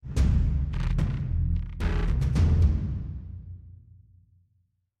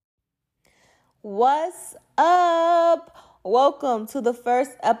What's up? Welcome to the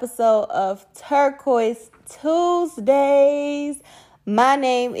first episode of Turquoise Tuesdays. My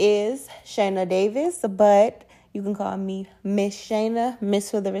name is Shayna Davis, but you can call me Miss Shayna,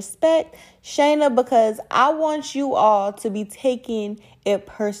 Miss for the respect. Shayna, because I want you all to be taking it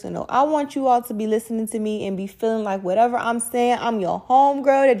personal. I want you all to be listening to me and be feeling like whatever I'm saying, I'm your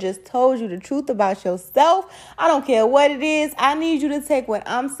homegirl that just told you the truth about yourself. I don't care what it is. I need you to take what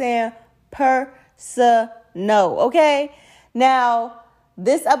I'm saying personal, okay? Now,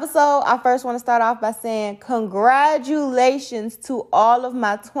 this episode, I first want to start off by saying congratulations to all of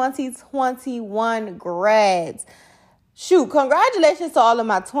my 2021 grads. Congratulations to all of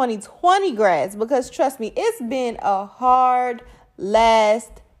my 2020 grads, because trust me, it's been a hard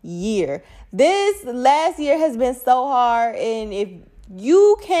last year. This last year has been so hard, and if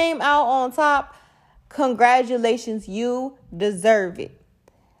you came out on top, congratulations, you deserve it.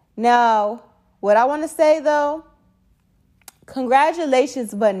 Now, what I want to say though,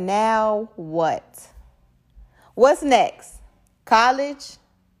 congratulations, but now what? What's next? College?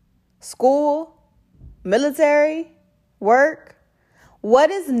 School? Military? Work? What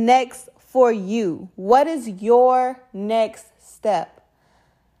is next for you? What is your next step?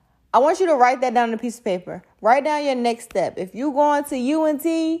 I want you to write that down on a piece of paper. Write down your next step. If you're going to UNT,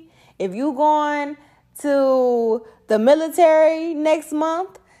 if you're going to the military next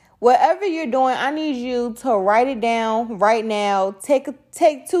month, whatever you're doing, I need you to write it down right now. Take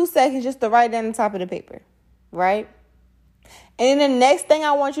 2 seconds just to write it down on top of the paper, right? And then the next thing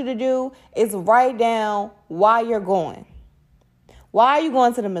I want you to do is write down why you're going. Why are you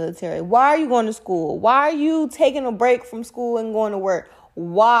going to the military? Why are you going to school? Why are you taking a break from school and going to work?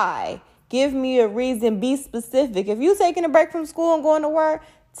 Why? Give me a reason. Be specific. If you're taking a break from school and going to work,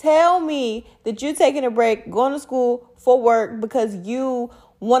 tell me that you're taking a break, going to school for work because you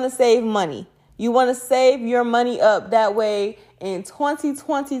want to save money. You want to save your money up. That way in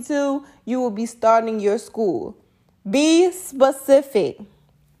 2022, you will be starting your school. Be specific.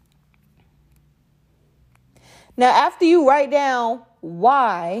 Now, after you write down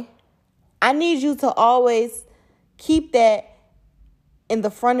why, I need you to always keep that in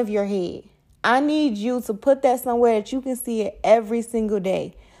the front of your head. I need you to put that somewhere that you can see it every single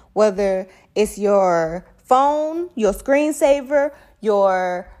day. Whether it's your phone, your screensaver,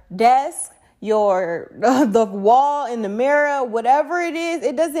 your desk, the wall in the mirror, whatever it is,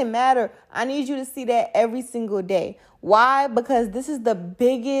 it doesn't matter. I need you to see that every single day. Why? Because this is the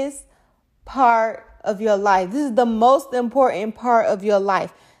biggest part of your life. This is the most important part of your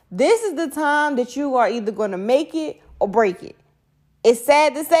life. This is the time that you are either going to make it or break it. It's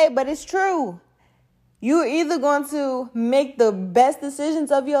sad to say, but it's true. You're either going to make the best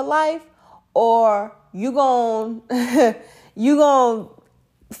decisions of your life, or you're going to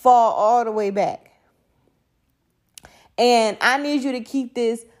fall all the way back. And I need you to keep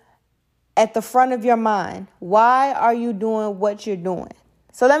this at the front of your mind. Why are you doing what you're doing?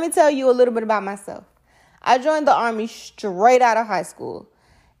 So let me tell you a little bit about myself. I joined the Army straight out of high school.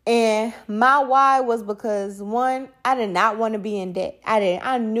 And my why was because, one, I did not want to be in debt.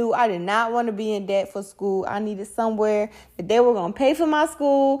 I knew I did not want to be in debt for school. I needed somewhere that they were going to pay for my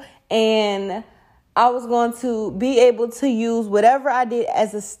school, and I was going to be able to use whatever I did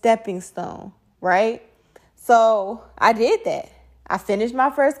as a stepping stone, right? So I did that. I finished my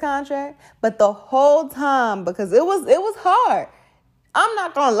first contract, but the whole time, because it was hard. I'm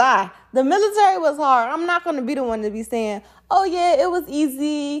not going to lie. The military was hard. I'm not going to be the one to be saying, oh, yeah, it was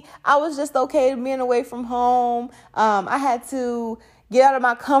easy. I was just okay being away from home. I had to get out of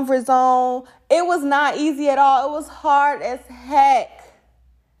my comfort zone. It was not easy at all. It was hard as heck.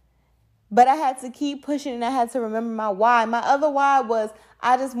 But I had to keep pushing, and I had to remember my why. My other why was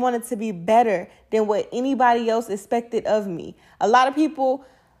I just wanted to be better than what anybody else expected of me. A lot of people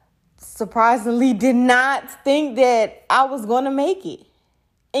surprisingly did not think that I was going to make it.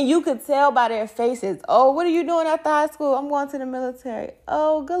 And you could tell by their faces. Oh, what are you doing after high school? I'm going to the military.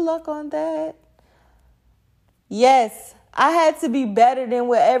 Oh, good luck on that. Yes, I had to be better than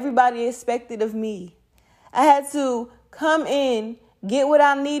what everybody expected of me. I had to come in, get what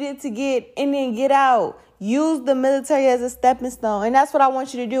I needed to get, and then get out. Use the military as a stepping stone. And that's what I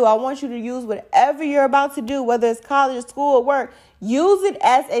want you to do. I want you to use whatever you're about to do, whether it's college, school, or work. Use it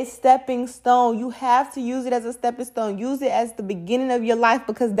as a stepping stone. You have to use it as a stepping stone. Use it as the beginning of your life,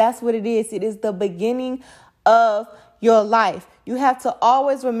 because that's what it is. It is the beginning of your life. You have to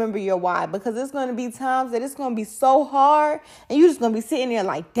always remember your why, because it's going to be times that it's going to be so hard, and you're just going to be sitting there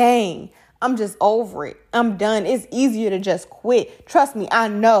like, dang, I'm just over it. I'm done. It's easier to just quit. Trust me, I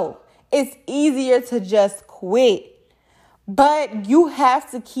know. It's easier to just quit. But you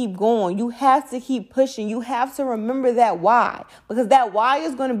have to keep going. You have to keep pushing. You have to remember that why, because that why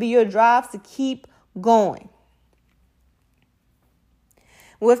is going to be your drive to keep going.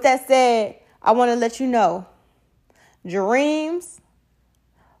 With that said, I want to let you know, dreams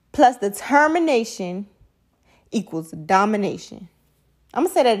plus determination equals domination. I'm going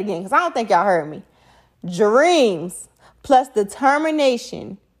to say that again because I don't think y'all heard me. Dreams plus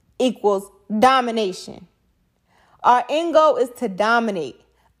determination equals domination. Our end goal is to dominate.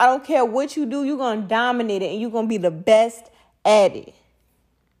 I don't care what you do, you're going to dominate it and you're going to be the best at it.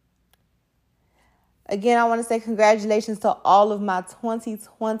 Again, I want to say congratulations to all of my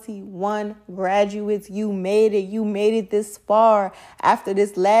 2021 graduates. You made it. You made it this far after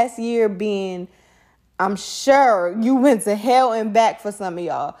this last year being, I'm sure you went to hell and back for some of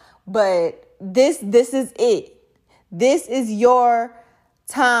y'all. But this is it. This is your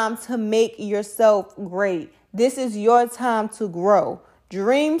time to make yourself great. This is your time to grow.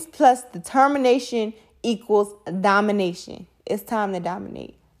 Dreams plus determination equals domination. It's time to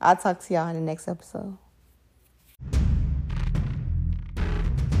dominate. I'll talk to y'all in the next episode.